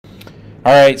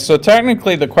All right, so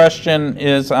technically the question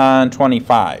is on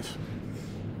 25.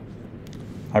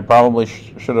 I probably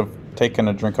should have taken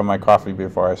a drink of my coffee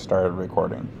before I started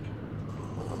recording.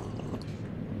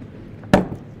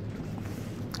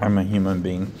 I'm a human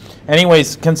being.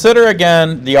 Anyways, consider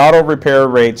again the auto repair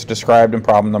rates described in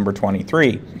problem number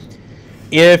 23.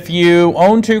 If you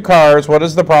own two cars, what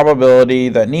is the probability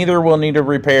that neither will need a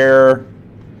repair,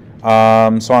 so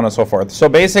on and so forth. So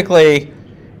basically,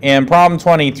 in problem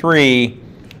 23,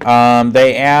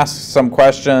 they ask some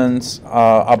questions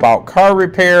about car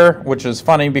repair, which is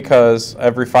funny because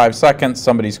every 5 seconds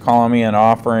somebody's calling me and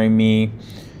offering me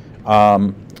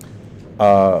a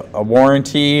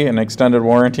warranty, an extended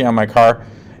warranty on my car.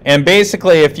 And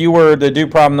basically, if you were to do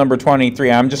problem number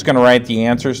 23, I'm just going to write the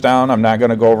answers down. I'm not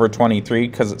going to go over 23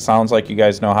 because it sounds like you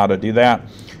guys know how to do that.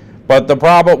 But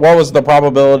what was the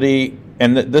probability,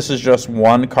 and this is just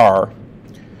one car.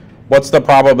 What's the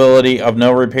probability of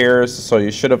no repairs? So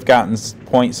you should have gotten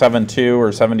 0.72 or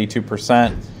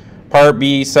 72%. Part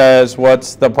B says,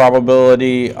 what's the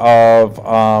probability of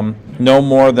no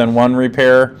more than one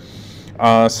repair?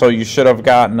 So you should have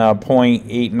gotten a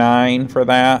 0.89 for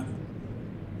that.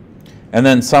 And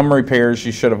then some repairs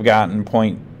you should have gotten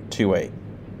 0.28.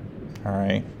 All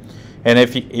right. And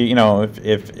if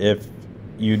if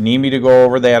you need me to go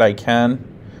over that, I can.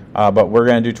 But we're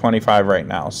going to do 25 right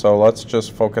now. So let's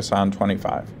just focus on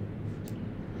 25.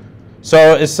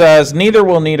 So it says neither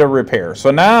will need a repair.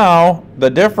 So now the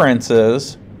difference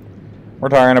is we're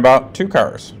talking about two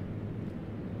cars.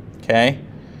 Okay.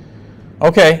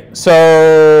 Okay.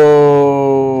 So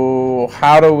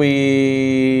how do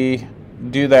we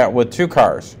do that with two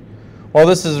cars? Well,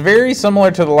 this is very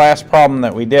similar to the last problem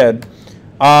that we did.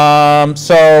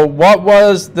 So what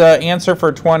was the answer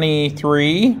for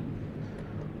 23?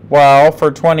 Well,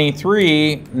 for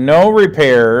 23, no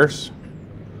repairs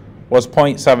was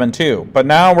 0.72. But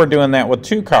now we're doing that with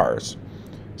two cars.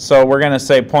 So we're going to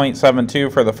say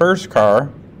 0.72 for the first car.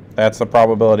 That's the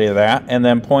probability of that. And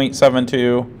then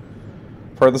 0.72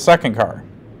 for the second car.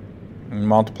 And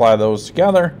multiply those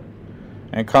together.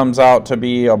 And it comes out to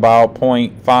be about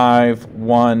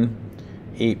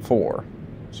 0.5184.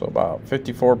 So about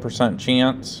 54%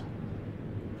 chance.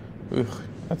 Ooh,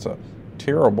 that's a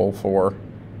terrible 4.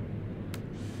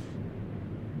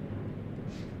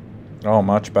 Oh,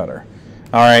 much better.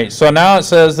 All right, so now it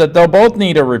says that they'll both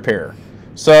need a repair.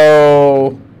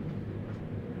 So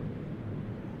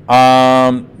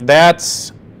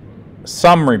that's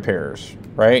some repairs,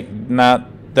 right? Not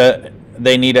that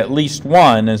they need at least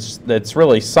one. It's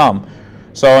really some.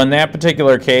 So in that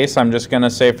particular case, I'm just going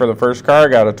to say for the first car, I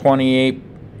got a 28%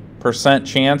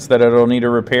 chance that it'll need a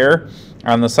repair.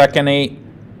 On the second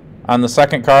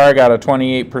car, I got a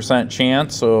 28%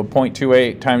 chance, so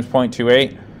 0.28 times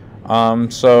 0.28.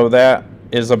 So that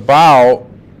is about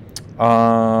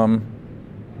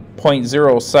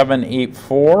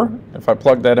 0.0784 if I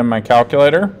plug that in my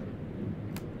calculator.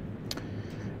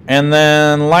 And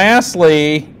then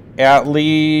lastly, at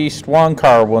least one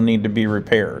car will need to be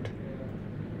repaired.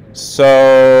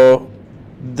 So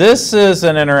this is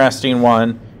an interesting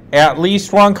one. At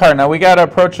least one car. Now we got to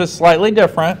approach this slightly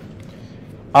different.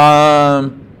 So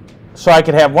I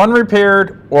could have one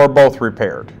repaired or both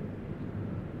repaired.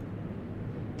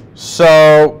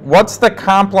 So what's the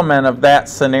complement of that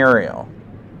scenario?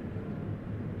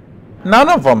 None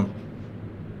of them.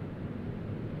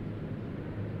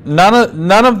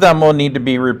 None of them will need to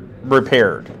be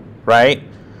repaired, right?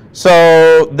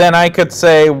 So then I could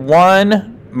say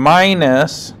 1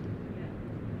 minus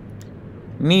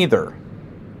neither.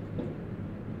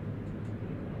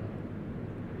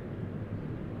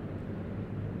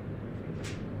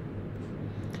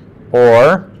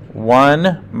 Or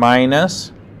 1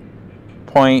 minus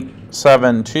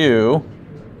 0.72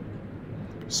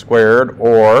 squared,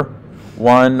 or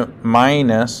 1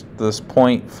 minus this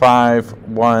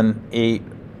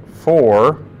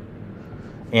 0.5184,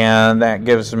 and that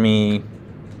gives me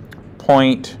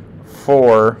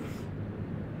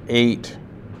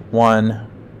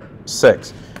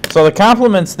 0.4816. So the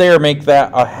complements there make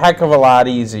that a heck of a lot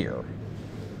easier.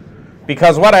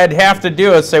 Because what I'd have to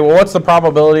do is say, well, what's the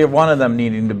probability of one of them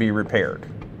needing to be repaired?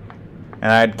 And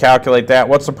I'd calculate that.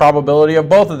 What's the probability of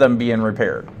both of them being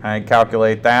repaired? I'd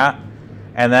calculate that.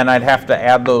 And then I'd have to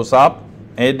add those up.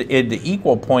 It'd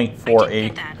equal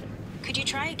 0.48. Could you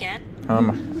try again?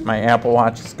 My Apple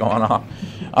Watch is going off.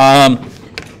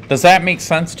 Does that make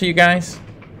sense to you guys?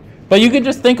 But you could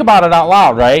just think about it out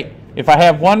loud, right? If I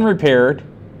have one repaired,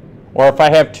 or if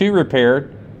I have two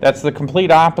repaired, that's the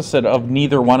complete opposite of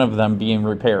neither one of them being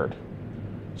repaired.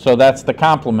 So that's the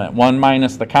complement. 1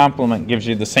 minus the complement gives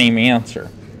you the same answer.